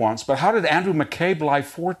fib once, but how did Andrew McCabe lie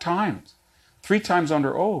 4 times? 3 times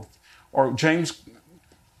under oath? Or James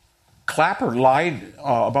Clapper lied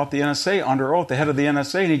about the NSA under oath, the head of the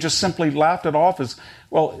NSA, and he just simply laughed it off as,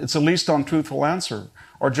 well, it's the least untruthful answer.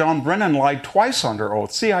 Or John Brennan lied twice under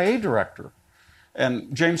oath, CIA director.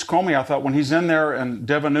 And James Comey, I thought when he's in there and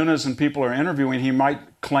Devin Nunes and people are interviewing, he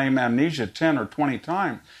might claim amnesia 10 or 20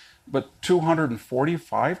 times, but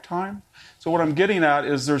 245 times? So what I'm getting at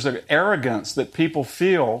is there's an arrogance that people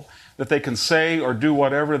feel that they can say or do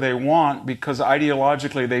whatever they want because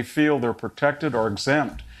ideologically they feel they're protected or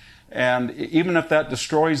exempt. And even if that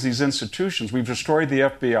destroys these institutions, we've destroyed the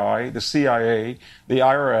FBI, the CIA, the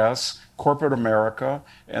IRS, corporate America,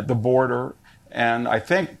 the border, and I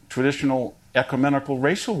think traditional ecumenical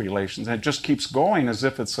racial relations. And it just keeps going as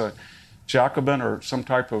if it's a Jacobin or some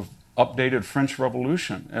type of updated French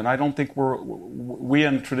Revolution. And I don't think we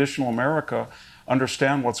in traditional America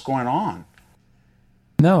understand what's going on.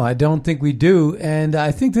 No, I don't think we do. And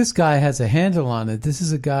I think this guy has a handle on it. This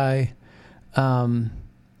is a guy, Dr.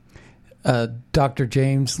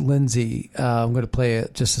 James Lindsay. I'm going to play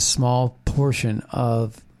just a small portion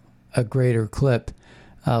of a greater clip.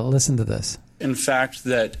 Listen to this. In fact,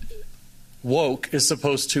 that woke is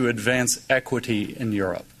supposed to advance equity in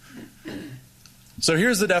Europe. So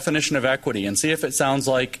here's the definition of equity, and see if it sounds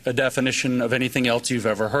like a definition of anything else you've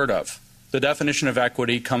ever heard of. The definition of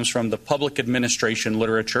equity comes from the public administration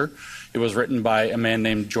literature. It was written by a man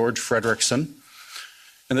named George Frederickson.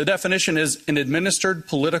 And the definition is an administered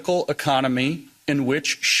political economy in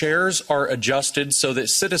which shares are adjusted so that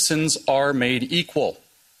citizens are made equal.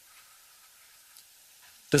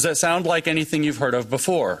 Does that sound like anything you've heard of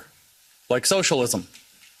before? Like socialism?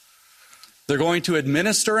 They're going to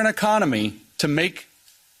administer an economy to make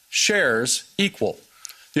shares equal.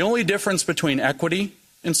 The only difference between equity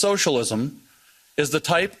and socialism is the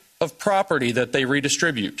type of property that they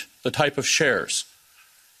redistribute, the type of shares.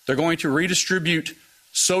 They're going to redistribute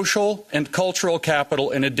social and cultural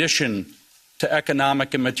capital in addition to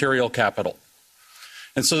economic and material capital.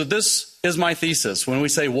 And so this is my thesis when we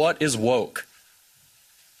say, what is woke?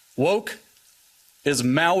 Woke is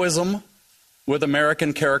Maoism with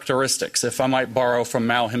American characteristics, if I might borrow from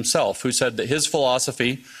Mao himself, who said that his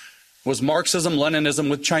philosophy was Marxism,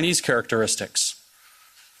 Leninism with Chinese characteristics,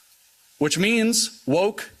 which means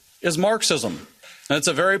woke is Marxism. And it's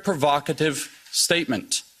a very provocative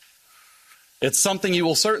statement. It's something you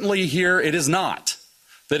will certainly hear it is not,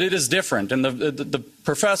 that it is different. And the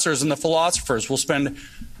professors and the philosophers will spend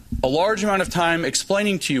a large amount of time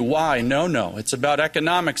explaining to you why. No, it's about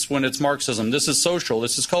economics when it's Marxism. This is social,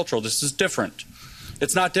 this is cultural, this is different.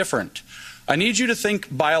 It's not different. I need you to think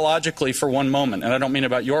biologically for one moment, and I don't mean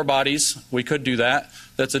about your bodies. We could do that.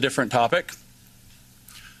 That's a different topic.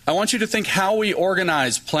 I want you to think how we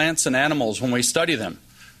organize plants and animals when we study them.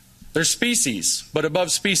 They're species, but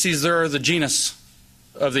above species there are the genus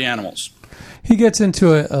of the animals. He gets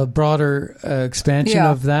into a broader expansion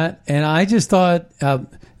of that, and I just thought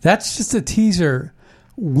that's just a teaser.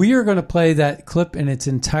 We are going to play that clip in its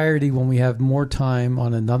entirety when we have more time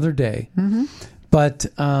on another day. Mm-hmm. But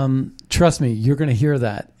trust me, you're going to hear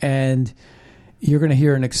that, and you're going to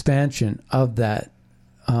hear an expansion of that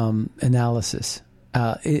analysis.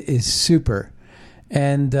 It is super,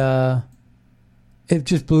 and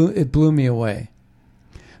it blew me away.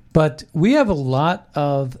 But we have a lot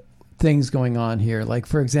of things going on here. Like,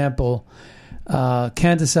 for example,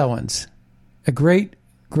 Candace Owens, a great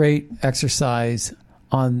exercise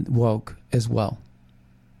on woke as well.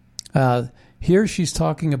 Here she's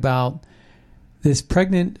talking about this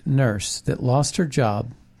pregnant nurse that lost her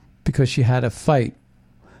job because she had a fight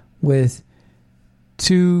with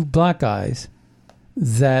two black guys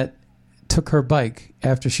that took her bike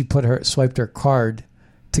after she swiped her card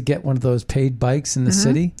to get one of those paid bikes in the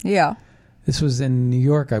city. Yeah. This was in New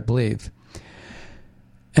York, I believe.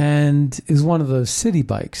 And it was one of those city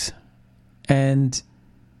bikes. And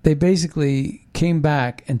they basically came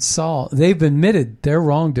back and they've admitted their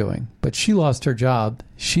wrongdoing, but she lost her job.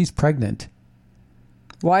 She's pregnant.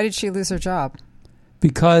 Why did she lose her job?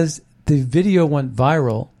 Because the video went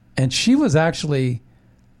viral, and she was actually,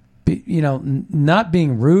 not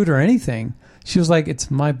being rude or anything. She was like,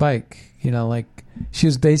 "It's my bike," she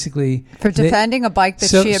was basically for defending a bike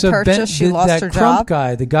that she had purchased. She lost her job. That Crump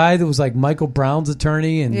guy, the guy that was like Michael Brown's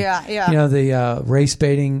attorney, and the race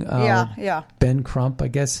baiting, Ben Crump, I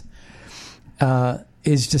guess,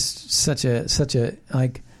 is just such a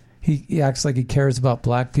like. He acts like he cares about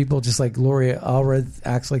black people, just like Gloria Allred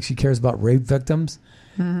acts like she cares about rape victims,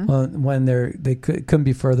 when they couldn't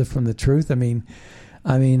be further from the truth. I mean,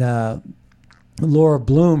 Laura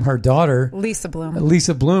Bloom, her daughter, Lisa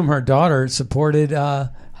Bloom, her daughter supported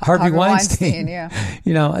Harvey Weinstein.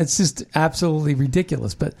 It's just absolutely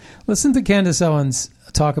ridiculous. But listen to Candace Owens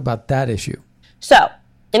talk about that issue. So,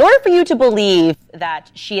 in order for you to believe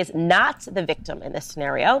that she is not the victim in this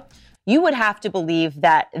scenario, you would have to believe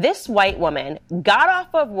that this white woman got off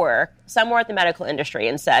of work somewhere at the medical industry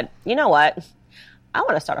and said, you know what? I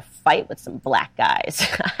want to start a fight with some black guys.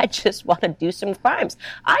 I just want to do some crimes.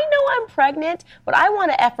 I know I'm pregnant, but I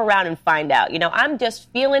want to F around and find out. I'm just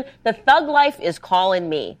feeling the thug life is calling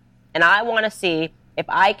me. And I want to see if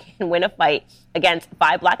I can win a fight against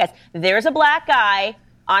 5 black guys. There's a black guy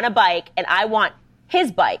on a bike, and I want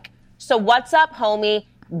his bike. So what's up, homie?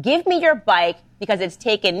 Give me your bike because it's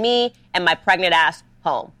taken me and my pregnant ass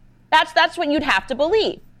home. That's what you'd have to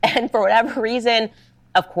believe. And for whatever reason,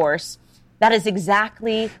 of course, that is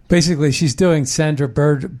exactly... Basically, she's doing Sandra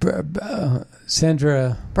Bernhardt.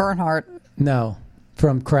 No,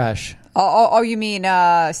 from Crash. Oh, you mean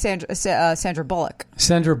Sandra Bullock?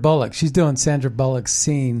 Sandra Bullock. She's doing Sandra Bullock's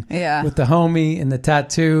scene with the homie and the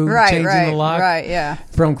tattoo, changing the lock. Right, yeah.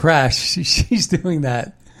 From Crash. She's doing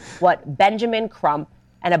that. What Benjamin Crump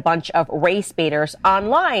and a bunch of race baiters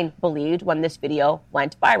online believed when this video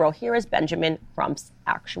went viral. Here is Benjamin Crump's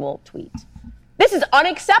actual tweet. This is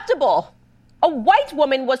unacceptable. A white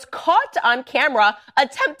woman was caught on camera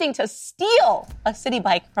attempting to steal a city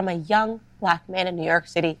bike from a young black man in New York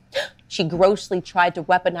City. She grossly tried to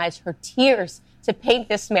weaponize her tears to paint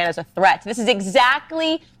this man as a threat. This is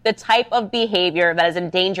exactly the type of behavior that has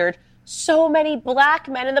endangered so many black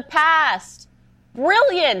men in the past.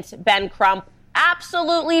 Brilliant, Ben Crump.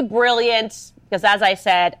 Absolutely brilliant. Because as I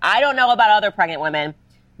said, I don't know about other pregnant women,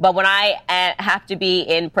 but when I have to be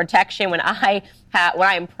in protection, when I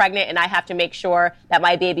am pregnant and I have to make sure that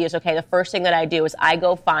my baby is okay, the first thing that I do is I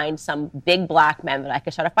go find some big black men that I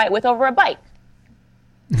can start a fight with over a bike.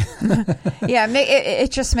 Yeah, it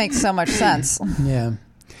just makes so much sense. Yeah.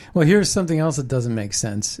 Well, here's something else that doesn't make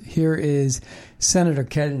sense. Here is Senator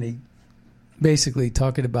Kennedy basically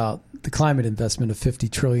talking about the climate investment of $50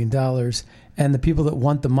 trillion, and the people that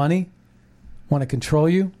want the money, want to control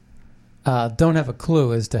you, don't have a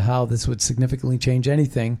clue as to how this would significantly change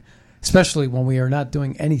anything, especially when we are not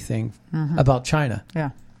doing anything about China.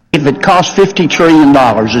 Yeah. If it costs $50 trillion,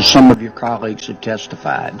 as some of your colleagues have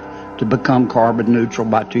testified, to become carbon neutral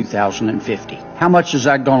by 2050, how much is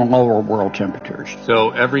that going to lower world temperatures? So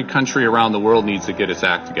every country around the world needs to get its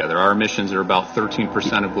act together. Our emissions are about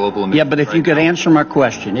 13% of global emissions. Yeah, but if you could answer my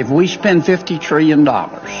question, if we spend $50 trillion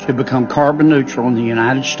to become carbon neutral in the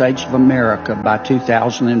United States of America by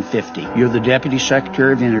 2050, you're the Deputy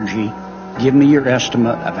Secretary of Energy. Give me your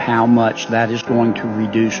estimate of how much that is going to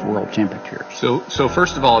reduce world temperatures. So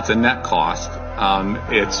first of all, it's a net cost.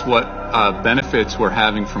 It's what benefits we're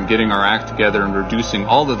having from getting our act together and reducing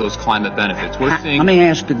all of those climate benefits. We're seeing. Let me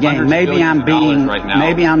ask again. Maybe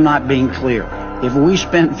I'm not being clear. If we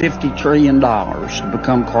spent $50 trillion to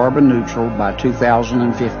become carbon neutral by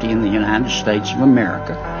 2050 in the United States of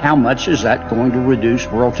America, how much is that going to reduce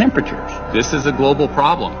world temperatures? This is a global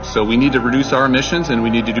problem, so we need to reduce our emissions and we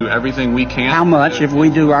need to do everything we can. How much, if we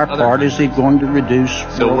do our part, is it going to reduce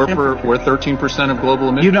world temperatures? We're 13% of global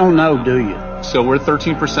emissions. You don't know, do you? So we're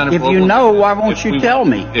 13% of global emissions. If you know, why won't you tell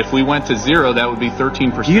me? If we went to zero, that would be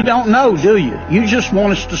 13%. You don't know, do you? You just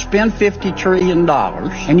want us to spend $50 trillion,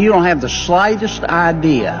 and you don't have the slightest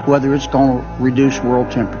idea whether it's going to reduce world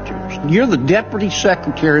temperatures. You're the Deputy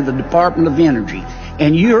Secretary of the Department of Energy,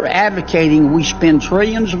 and you're advocating we spend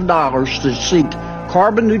trillions of dollars to seek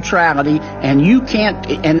carbon neutrality, and you can't,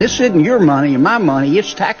 and this isn't your money or my money,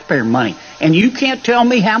 it's taxpayer money, and you can't tell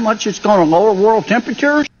me how much it's going to lower world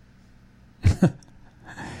temperatures?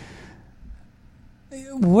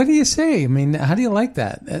 What do you say? I mean, how do you like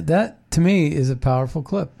that? That, to me, is a powerful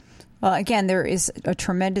clip. Well, again, there is a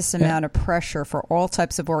tremendous amount of pressure for all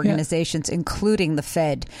types of organizations, including the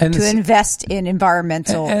Fed, to invest in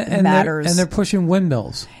environmental matters. And they're pushing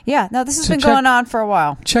windmills. Yeah, no, this has been going on for a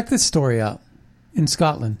while. Check this story out in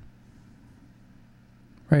Scotland.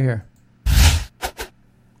 Right here.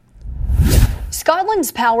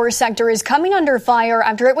 Scotland's power sector is coming under fire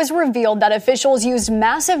after it was revealed that officials used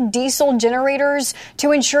massive diesel generators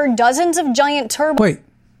to ensure dozens of giant turbines. Wait,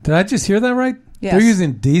 did I just hear that right? Yes. They're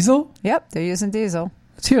using diesel? Yep, they're using diesel.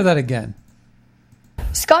 Let's hear that again.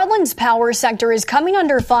 Scotland's power sector is coming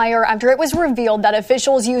under fire after it was revealed that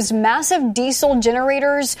officials used massive diesel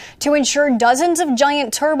generators to ensure dozens of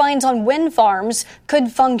giant turbines on wind farms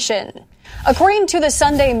could function. According to the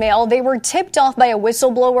Sunday Mail, they were tipped off by a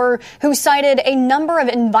whistleblower who cited a number of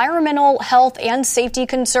environmental, health, and safety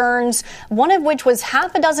concerns, one of which was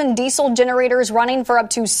half a dozen diesel generators running for up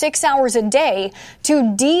to 6 hours a day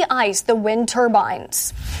to de-ice the wind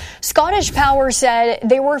turbines. Scottish Power said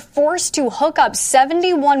they were forced to hook up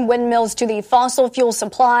 71 windmills to the fossil fuel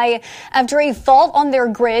supply after a fault on their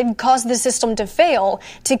grid caused the system to fail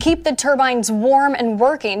to keep the turbines warm and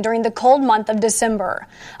working during the cold month of December.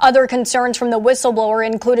 Other concerns from the whistleblower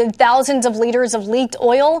included thousands of liters of leaked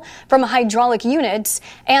oil from hydraulic units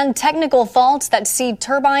and technical faults that see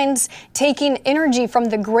turbines taking energy from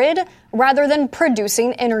the grid rather than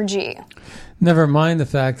producing energy. Never mind the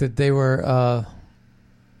fact that they were...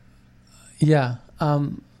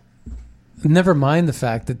 Never mind the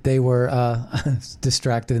fact that they were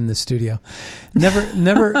distracted in the studio.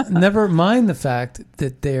 Never mind the fact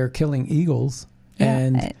that they are killing eagles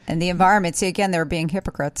and the environment. See, again, they're being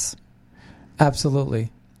hypocrites.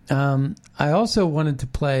 Absolutely. I also wanted to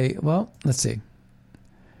play. Well, let's see.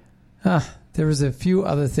 There was a few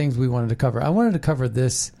other things we wanted to cover. I wanted to cover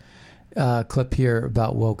this clip here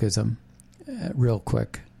about wokeism, real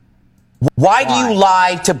quick. Why do you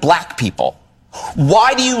lie to black people?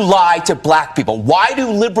 Why do you lie to black people? Why do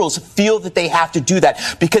liberals feel that they have to do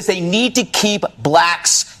that? Because they need to keep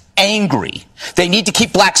blacks angry. They need to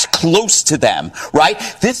keep blacks close to them, right?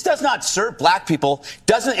 This does not serve black people.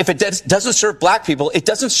 If it doesn't serve black people, it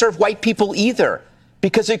doesn't serve white people either,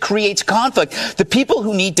 because it creates conflict. The people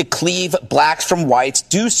who need to cleave blacks from whites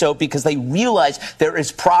do so because they realize there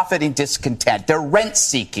is profit in discontent. They're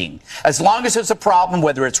rent-seeking. As long as there's a problem,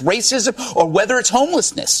 whether it's racism or whether it's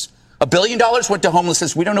homelessness. $1 billion went to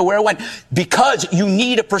homelessness. We don't know where it went. Because you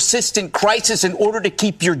need a persistent crisis in order to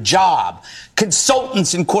keep your job.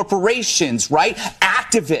 Consultants and corporations, right?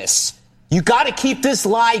 Activists. You got to keep this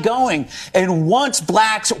lie going. And once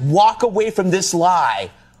blacks walk away from this lie,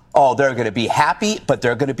 they're going to be happy, but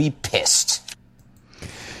they're going to be pissed.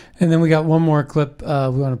 And then we got one more clip we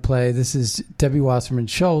want to play. This is Debbie Wasserman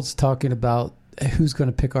Schultz talking about who's going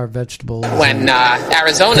to pick our vegetables. When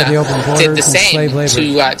Arizona did the same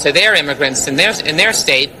to their immigrants in their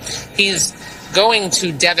state, he's going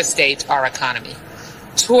to devastate our economy.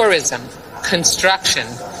 Tourism, construction,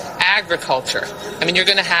 agriculture. I mean, you're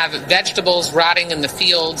going to have vegetables rotting in the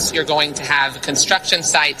fields. You're going to have construction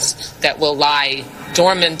sites that will lie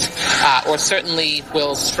dormant, or certainly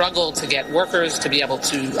will struggle to get workers to be able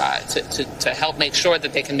to help make sure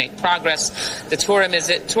that they can make progress. The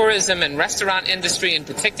tourism and restaurant industry in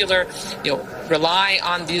particular, rely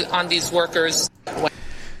on these workers.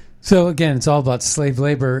 So again, it's all about slave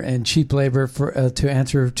labor and cheap labor to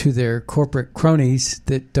answer to their corporate cronies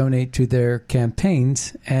that donate to their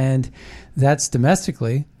campaigns, and that's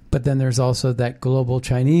domestically. But then there's also that global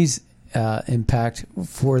Chinese impact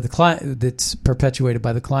for the climate that's perpetuated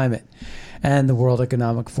by the climate and the World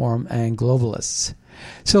Economic Forum and globalists.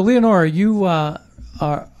 So, Leonora, you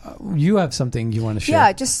have something you want to share?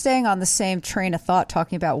 Yeah, just staying on the same train of thought,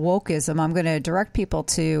 talking about wokeism. I'm going to direct people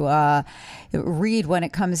to read, when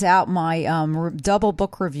it comes out, my double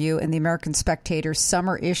book review in the American Spectator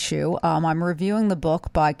summer issue. I'm reviewing the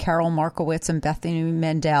book by Carol Markowitz and Bethany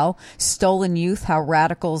Mendel, Stolen Youth, How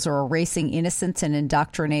Radicals Are Erasing Innocence and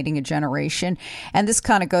Indoctrinating a Generation. And this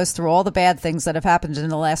kind of goes through all the bad things that have happened in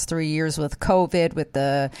the last 3 years with COVID, with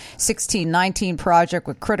the 1619 Project,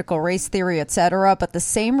 with critical race theory, etc. But the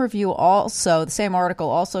same article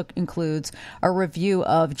also includes a review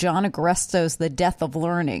of John Agresto's The Death of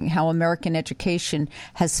Learning, How American Education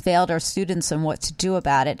Has Failed Our Students and What to Do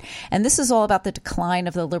About It. And this is all about the decline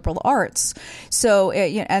of the liberal arts. So,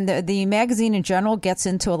 and the magazine in general gets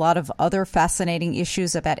into a lot of other fascinating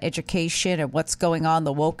issues about education and what's going on,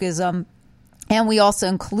 the wokeism. And we also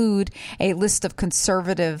include a list of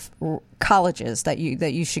conservative colleges that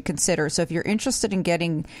you should consider. So if you're interested in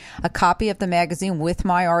getting a copy of the magazine with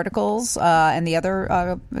my articles and the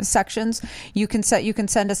other sections, you can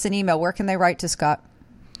send us an email. Where can they write to Scott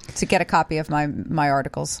to get a copy of my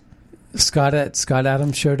articles? Scott at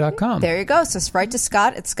scottadamsshow.com. There you go. So write to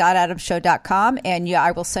Scott at scottadamsshow.com, and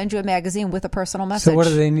I will send you a magazine with a personal message. So what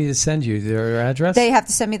do they need to send you? Their address? They have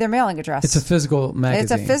to send me their mailing address. It's a physical magazine.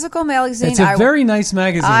 It's a physical magazine. It's a very nice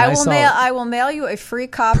magazine. I will mail you a free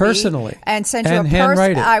copy personally and send you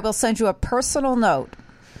I will send you a personal note.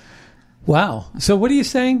 Wow. So what are you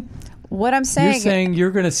saying? What I'm saying, you're saying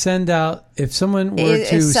you're going to send out, if someone were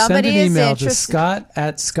to send an email to Scott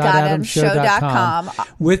at scottadamsshow.com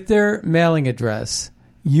with their mailing address,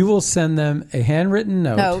 you will send them a handwritten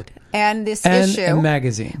note and this issue, a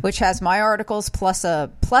magazine, which has my articles plus a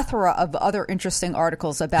plethora of other interesting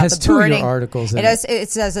articles about the burning. Two of your articles in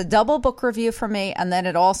it has a double book review from me, and then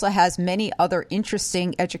it also has many other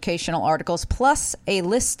interesting educational articles, plus a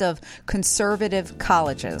list of conservative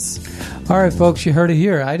colleges. All right, folks, you heard it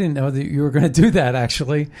here. I didn't know that you were going to do that,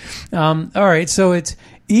 actually. All right, so it's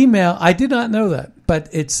email. I did not know that, but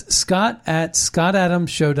it's Scott at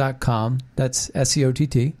scottadamsshow.com. That's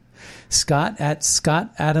SCOTT. Scott at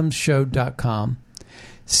scottadamsshow.com.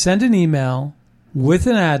 Send an email with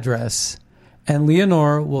an address, and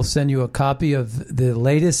Leonora will send you a copy of the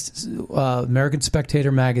latest American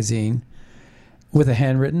Spectator magazine with a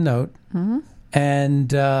handwritten note. Mm-hmm.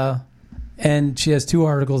 And she has 2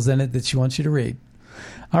 articles in it that she wants you to read.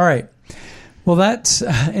 All right. Well, that's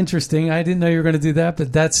interesting. I didn't know you were going to do that,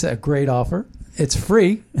 but that's a great offer. It's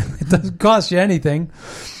free. It doesn't cost you anything.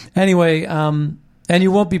 Anyway, And you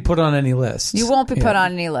won't be put on any lists. You won't be put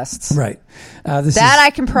on any lists. Right.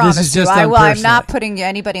 I can promise you. I'm not putting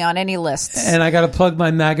anybody on any lists. And I got to plug my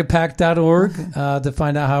MAGAPAC.org to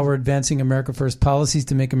find out how we're advancing America First policies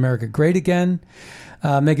to make America great again.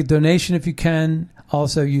 Make a donation if you can.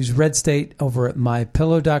 Also use Red State over at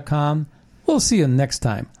mypillow.com. We'll see you next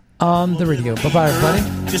time on the radio. Bye-bye,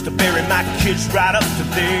 everybody. Just to bury my kids right up to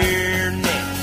there.